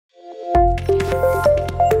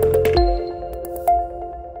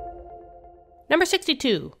Number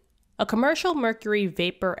 62. A commercial mercury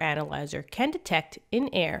vapor analyzer can detect in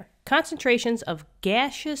air concentrations of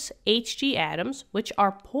gaseous Hg atoms, which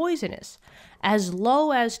are poisonous, as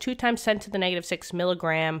low as 2 × 10⁻⁶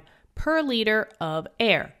 milligram per liter of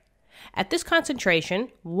air. At this concentration,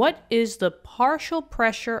 what is the partial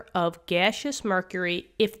pressure of gaseous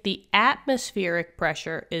mercury if the atmospheric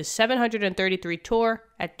pressure is 733 torr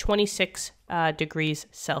at 26 degrees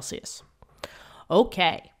Celsius?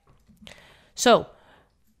 Okay. So,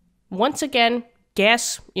 once again,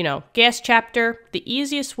 gas chapter, the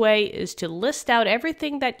easiest way is to list out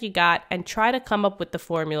everything that you got and try to come up with the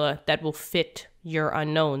formula that will fit your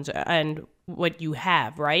unknowns and what you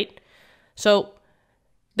have, right? So,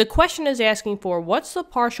 the question is asking for what's the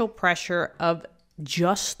partial pressure of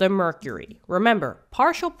just the mercury? Remember,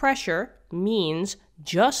 partial pressure means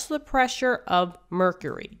just the pressure of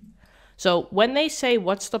mercury. So, when they say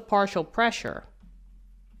what's the partial pressure,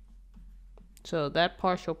 so that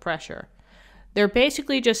partial pressure, they're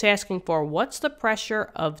basically just asking for what's the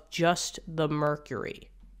pressure of just the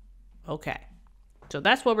mercury. Okay, so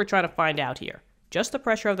that's what we're trying to find out here. Just the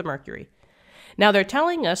pressure of the mercury. Now they're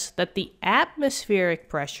telling us that the atmospheric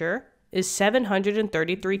pressure is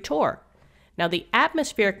 733 torr. Now the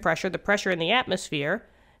atmospheric pressure, the pressure in the atmosphere,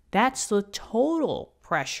 that's the total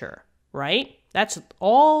pressure, right? That's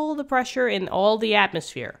all the pressure in all the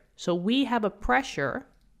atmosphere. So we have a pressure,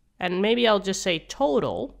 and maybe I'll just say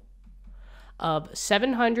total, of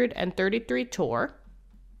 733 torr.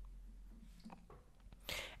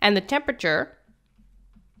 And the temperature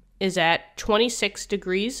is at 26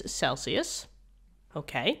 degrees Celsius.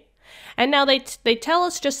 Okay. And now they tell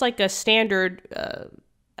us just like a standard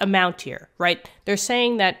amount here, right? They're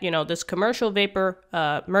saying that, this commercial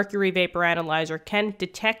mercury vapor analyzer can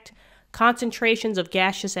detect concentrations of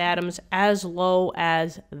gaseous atoms as low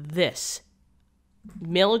as this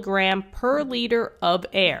milligram per liter of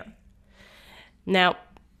air. Now,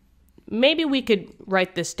 maybe we could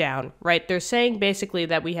write this down, right? They're saying basically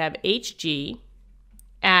that we have Hg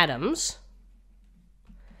atoms,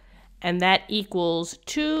 and that equals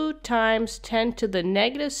 2 ×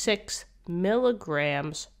 10⁻⁶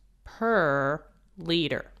 milligrams per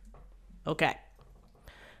liter. Okay.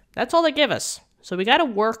 That's all they give us. So we got to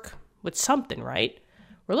work with something, right?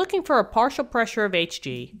 We're looking for a partial pressure of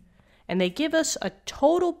Hg, and they give us a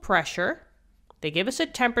total pressure, they give us a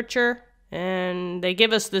temperature, and they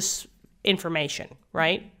give us this information,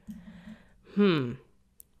 right?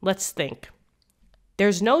 Let's think.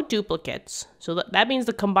 There's no duplicates, so that means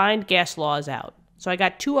the combined gas law is out. So I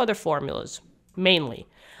got 2 other formulas, mainly.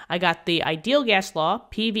 I got the ideal gas law,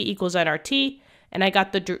 PV equals nRT, and I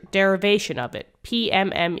got the derivation of it,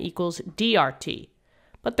 PMM equals DRT.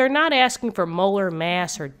 But they're not asking for molar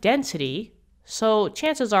mass or density, so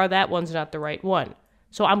chances are that one's not the right one.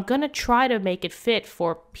 So I'm going to try to make it fit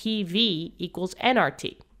for PV equals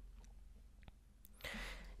nRT.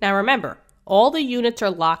 Now remember, all the units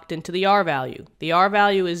are locked into the R value. The R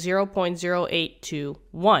value is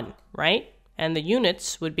 0.0821, right? And the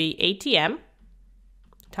units would be ATM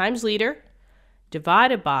times liter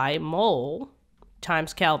divided by mole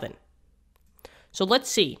times Kelvin. So let's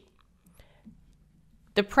see.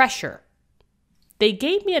 The pressure. They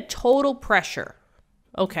gave me a total pressure.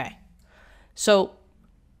 Okay. So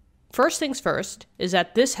first things first is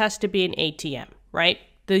that this has to be an ATM, right?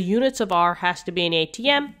 The units of R has to be an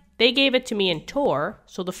ATM. They gave it to me in torr,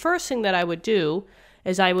 so the first thing that I would do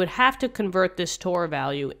is I would have to convert this torr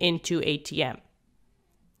value into ATM.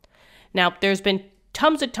 Now, there's been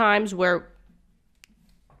tons of times where,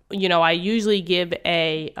 I usually give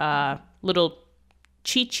a little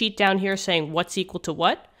cheat sheet down here saying what's equal to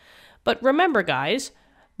what. But remember, guys,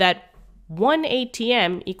 that 1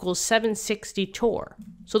 ATM equals 760 torr.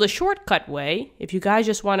 So the shortcut way, if you guys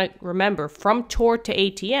just want to remember from torr to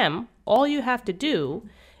ATM, all you have to do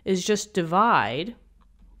is just divide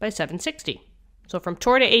by 760. So from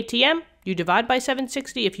torr to ATM, you divide by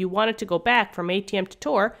 760. If you wanted to go back from ATM to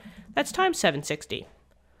torr, that's times 760.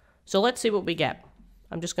 So let's see what we get.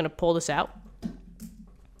 I'm just going to pull this out.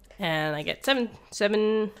 And I get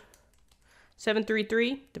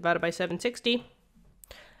 733 divided by 760.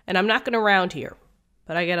 And I'm not going to round here,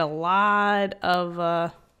 but I get a lot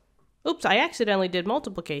of, oops, I accidentally did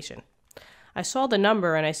multiplication. I saw the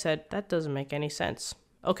number and I said, that doesn't make any sense.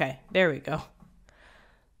 Okay, there we go.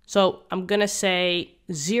 So I'm going to say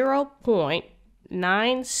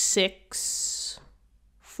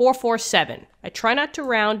 0.96447. I try not to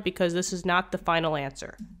round because this is not the final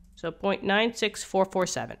answer. So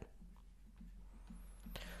 0.96447.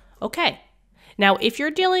 Okay, now if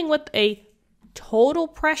you're dealing with a total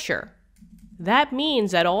pressure, that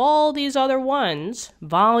means that all these other ones,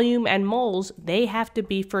 volume and moles, they have to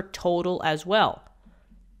be for total as well.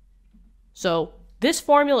 So this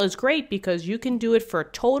formula is great because you can do it for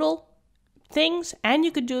total things and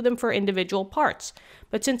you could do them for individual parts.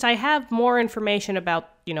 But since I have more information about,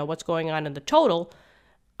 what's going on in the total,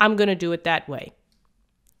 I'm going to do it that way.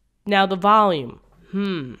 Now the volume.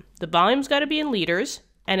 The volume's got to be in liters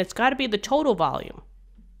and it's got to be the total volume.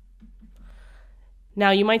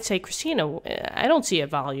 Now you might say, Christina, I don't see a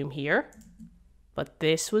volume here. But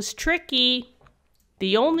this was tricky.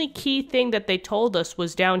 The only key thing that they told us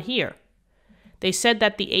was down here. They said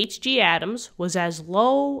that the Hg atoms was as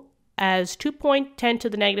low as 2.10 to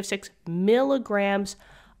the negative 6 milligrams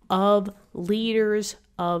of liters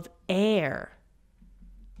of air.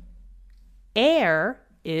 Air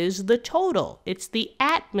is the total. It's the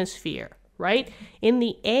atmosphere, right? In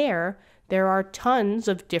the air, there are tons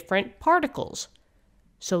of different particles.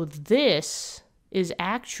 So this is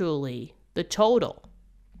actually the total.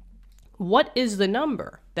 What is the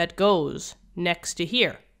number that goes next to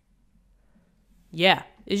here? Yeah,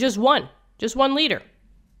 it's just 1 liter.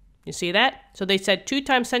 You see that? So they said 2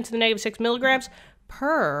 times 10 to the negative 6 milligrams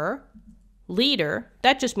per liter.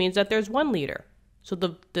 That just means that there's 1 liter. So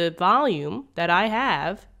the volume that I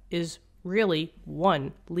have is really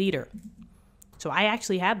 1 liter. So I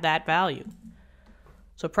actually have that value.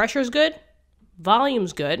 So pressure is good.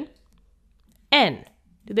 Volume's good. N.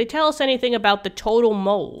 Did they tell us anything about the total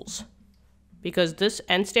moles? Because this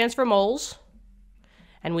N stands for moles.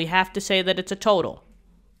 And we have to say that it's a total.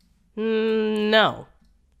 No.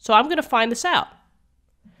 So I'm going to find this out.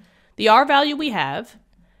 The R value we have,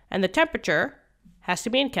 and the temperature has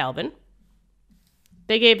to be in Kelvin.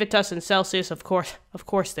 They gave it to us in Celsius, of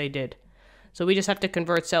course they did. So we just have to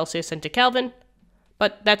convert Celsius into Kelvin,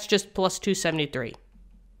 but that's just plus 273.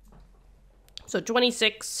 So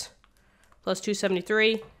 26 plus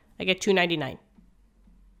 273, I get 299.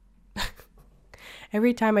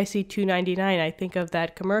 Every time I see 299, I think of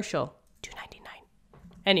that commercial, 299.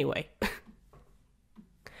 Anyway.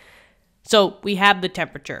 So we have the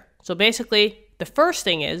temperature. So basically, the first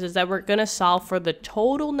thing is that we're going to solve for the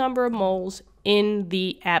total number of moles in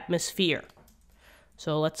the atmosphere.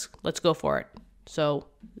 So let's go for it. So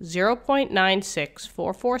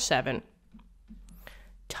 0.96447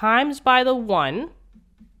 times by the 1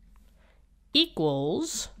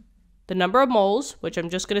 equals the number of moles, which I'm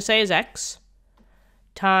just going to say is X,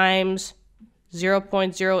 times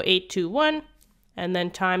 0.0821, and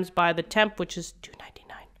then times by the temp, which is 299.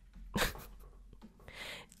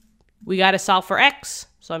 We got to solve for X,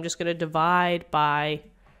 so I'm just going to divide by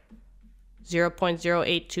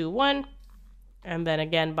 0.0821, and then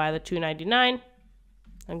again by the 299.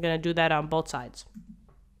 I'm going to do that on both sides.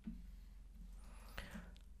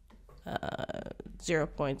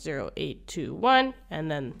 0.0821,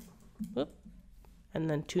 and then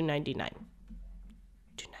 299.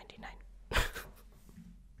 299.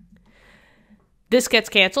 This gets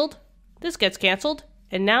canceled. This gets canceled.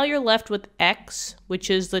 And now you're left with X, which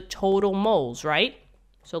is the total moles, right?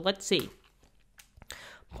 So let's see.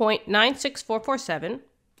 0.96447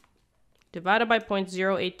 divided by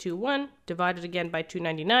 0.0821 divided again by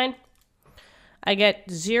 299. I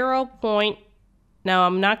get 0. Now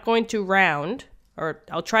I'm not going to round, or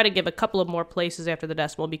I'll try to give a couple of more places after the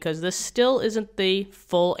decimal because this still isn't the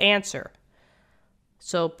full answer.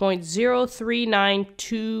 So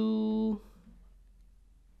 0.039289,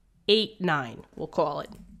 we'll call it.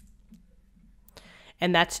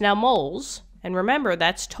 And that's now moles. And remember,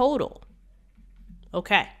 that's total.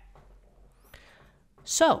 Okay.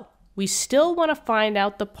 So we still want to find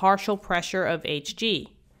out the partial pressure of Hg,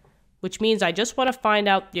 which means I just want to find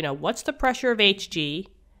out, what's the pressure of Hg,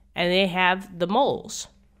 and they have the moles.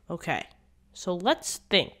 Okay. So let's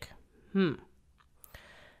think.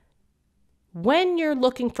 When you're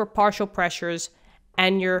looking for partial pressures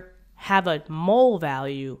and you have a mole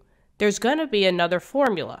value, there's going to be another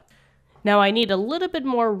formula. Now I need a little bit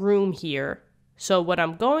more room here. So what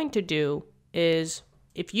I'm going to do is,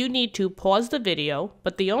 if you need to, pause the video,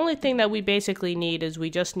 but the only thing that we basically need is we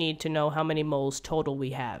just need to know how many moles total we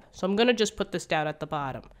have. So I'm going to just put this down at the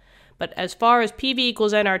bottom. But as far as PV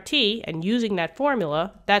equals nRT and using that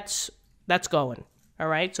formula, that's going. All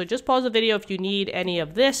right, so just pause the video if you need any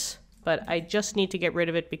of this, but I just need to get rid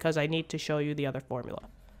of it because I need to show you the other formula.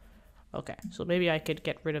 Okay, so maybe I could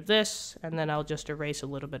get rid of this, and then I'll just erase a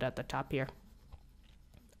little bit at the top here.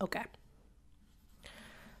 Okay.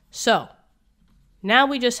 So now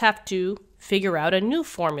we just have to figure out a new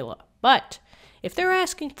formula. But if they're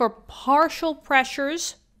asking for partial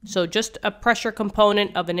pressures, so just a pressure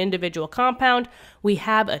component of an individual compound, we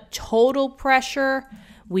have a total pressure,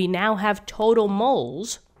 we now have total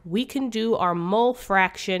moles, we can do our mole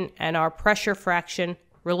fraction and our pressure fraction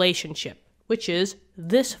relationship, which is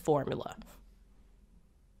this formula.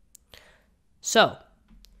 So,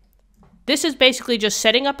 this is basically just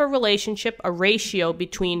setting up a relationship, a ratio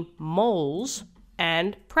between moles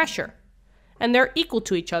and pressure. And they're equal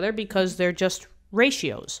to each other because they're just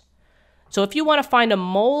ratios. So if you want to find a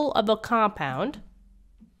mole of a compound,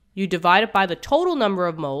 you divide it by the total number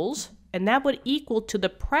of moles, and that would equal to the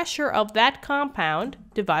pressure of that compound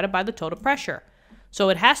divided by the total pressure. So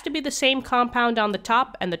it has to be the same compound on the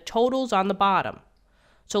top and the totals on the bottom.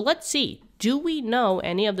 So let's see, do we know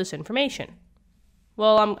any of this information?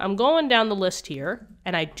 Well, I'm going down the list here,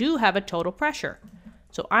 and I do have a total pressure.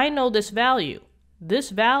 So I know this value. This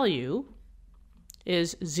value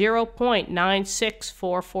is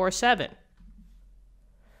 0.96447.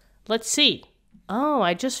 Let's see. Oh,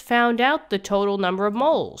 I just found out the total number of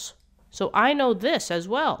moles. So I know this as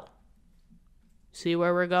well. See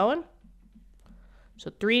where we're going?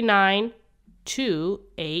 So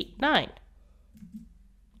 39289.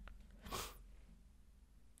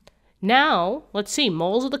 Now, let's see,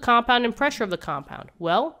 moles of the compound and pressure of the compound.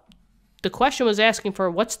 Well, the question was asking for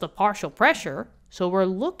what's the partial pressure, so we're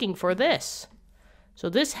looking for this. So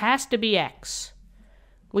this has to be X,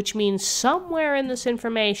 which means somewhere in this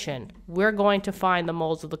information, we're going to find the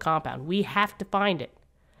moles of the compound. We have to find it.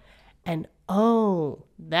 And oh,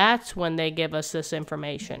 that's when they give us this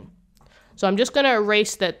information. So I'm just going to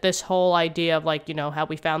erase this whole idea of how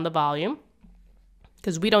we found the volume,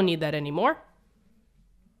 because we don't need that anymore.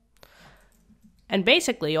 And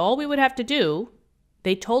basically, all we would have to do,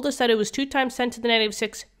 they told us that it was 2 times 10 to the negative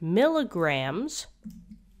 6 milligrams,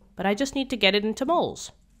 but I just need to get it into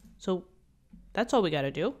moles. So that's all we got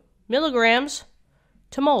to do. Milligrams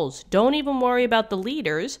to moles. Don't even worry about the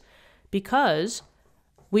liters, because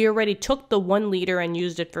we already took the 1 liter and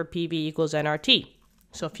used it for PV equals nRT.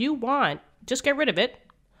 So if you want, just get rid of it,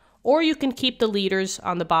 or you can keep the liters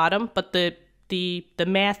on the bottom, but the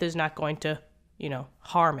math is not going to,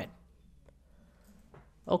 harm it.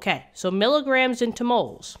 Okay, so milligrams into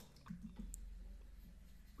moles.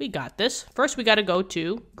 We got this. First, we got to go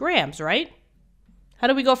to grams, right? How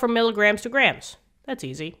do we go from milligrams to grams? That's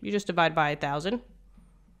easy. You just divide by 1,000.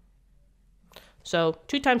 So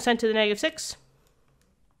 2 times 10 to the negative 6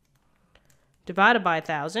 divided by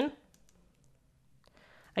 1,000.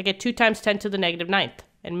 I get 2 times 10 to the negative 9th.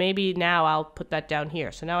 And maybe now I'll put that down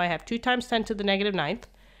here. So now I have 2 times 10 to the negative 9th.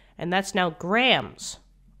 And that's now grams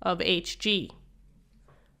of Hg.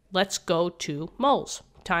 Let's go to moles.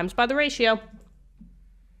 Times by the ratio.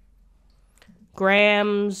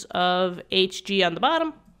 Grams of Hg on the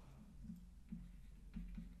bottom.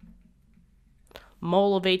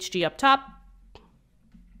 Mole of Hg up top.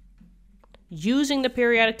 Using the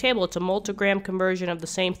periodic table, it's a mole to gram conversion of the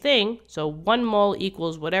same thing. So 1 mole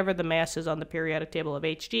equals whatever the mass is on the periodic table of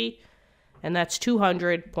Hg. And that's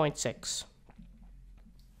 200.6.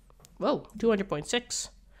 Whoa, 200.6.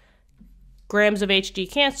 Grams of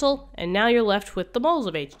Hg cancel, and now you're left with the moles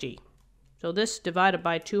of Hg. So this divided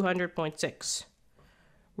by 200.6.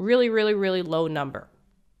 Really, really, really low number.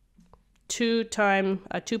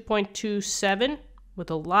 2.27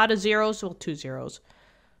 with a lot of zeros, well, 2 zeros.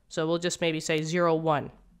 So we'll just maybe say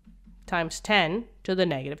 0.1 times 10 to the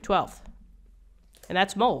negative 12th. And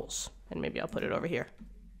that's moles. And maybe I'll put it over here.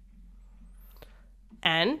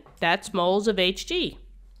 And that's moles of Hg.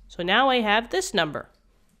 So now I have this number.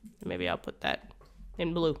 Maybe I'll put that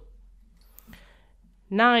in blue.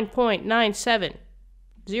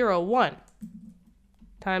 9.9701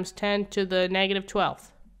 times 10 to the negative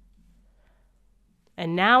 12th.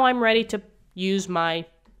 And now I'm ready to use my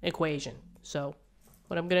equation. So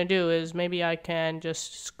what I'm going to do is maybe I can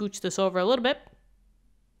just scooch this over a little bit.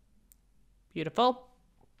 Beautiful.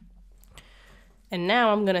 And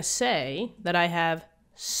now I'm going to say that I have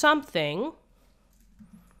something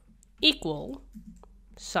equal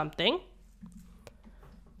something.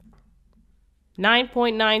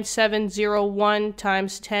 9.9701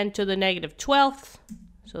 times 10 to the negative 12th.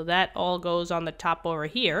 So that all goes on the top over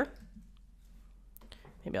here.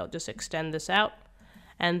 Maybe I'll just extend this out.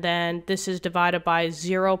 And then this is divided by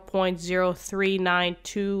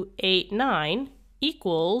 0.039289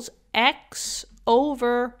 equals x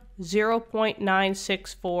over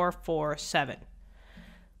 0.96447.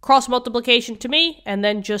 Cross multiplication to me, and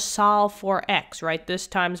then just solve for x, right? This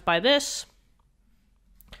times by this,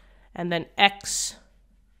 and then x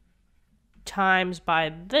times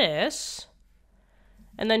by this,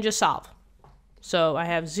 and then just solve. So I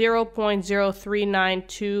have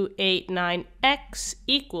 0.039289x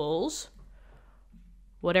equals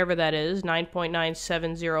whatever that is,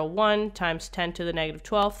 9.9701 times 10 to the negative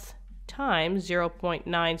 12th times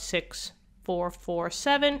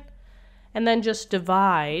 0.96447, and then just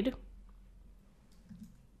divide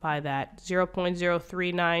by that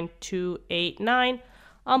 0.039289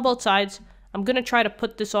 on both sides. I'm going to try to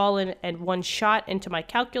put this all in at one shot into my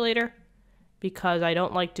calculator because I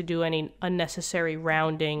don't like to do any unnecessary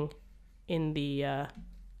rounding in the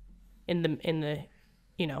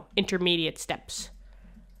intermediate steps.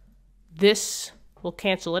 This will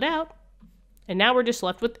cancel it out, and now we're just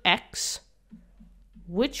left with X,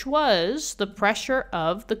 which was the pressure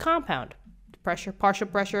of the compound, the partial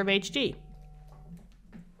pressure of Hg.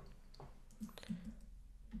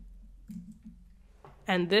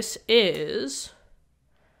 And this is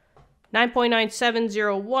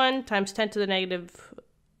 9.9701 times 10 to the negative,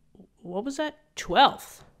 what was that?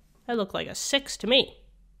 12th. That looked like a 6 to me.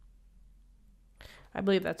 I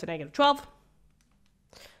believe that's a negative 12.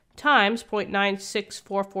 Times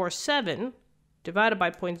 0.96447 divided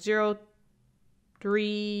by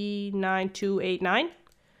 0.039289.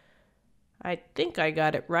 I think I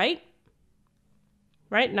got it right.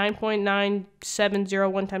 Right?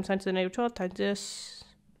 9.9701 times 10 to the negative 12 times this.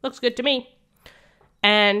 Looks good to me.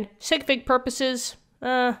 And sig fig purposes,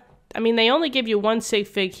 I mean, they only give you one sig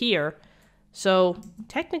fig here. So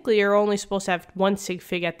technically you're only supposed to have one sig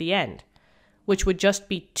fig at the end, which would just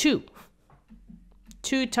be 2.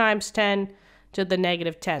 2 times 10 to the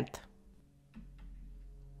negative 10th.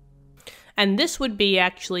 And this would be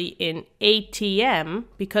actually in ATM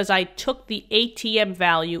because I took the ATM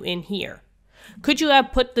value in here. Could you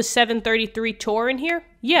have put the 733 torr in here?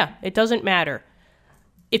 Yeah, it doesn't matter.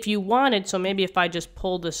 If you wanted, so maybe if I just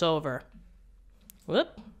pull this over.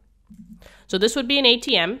 Whoop. So this would be an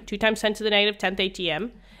ATM, 2 times 10 to the negative 10th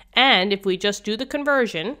ATM. And if we just do the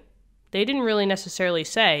conversion, they didn't really necessarily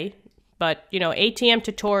say, but, you know, ATM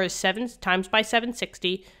to torr is 7 times by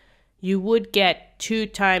 760. You would get 2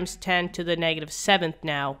 times 10 to the negative 7th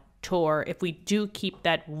now, torr, if we do keep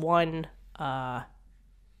that one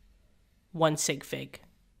sig fig.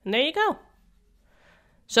 And there you go.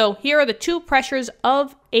 So here are the two pressures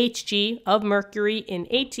of Hg, of mercury, in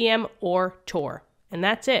ATM or torr. And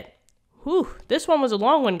that's it. Whew, this one was a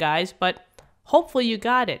long one, guys, but hopefully you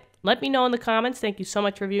got it. Let me know in the comments. Thank you so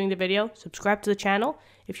much for viewing the video. Subscribe to the channel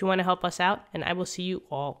if you want to help us out, and I will see you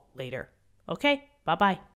all later. Okay,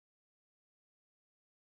 bye-bye.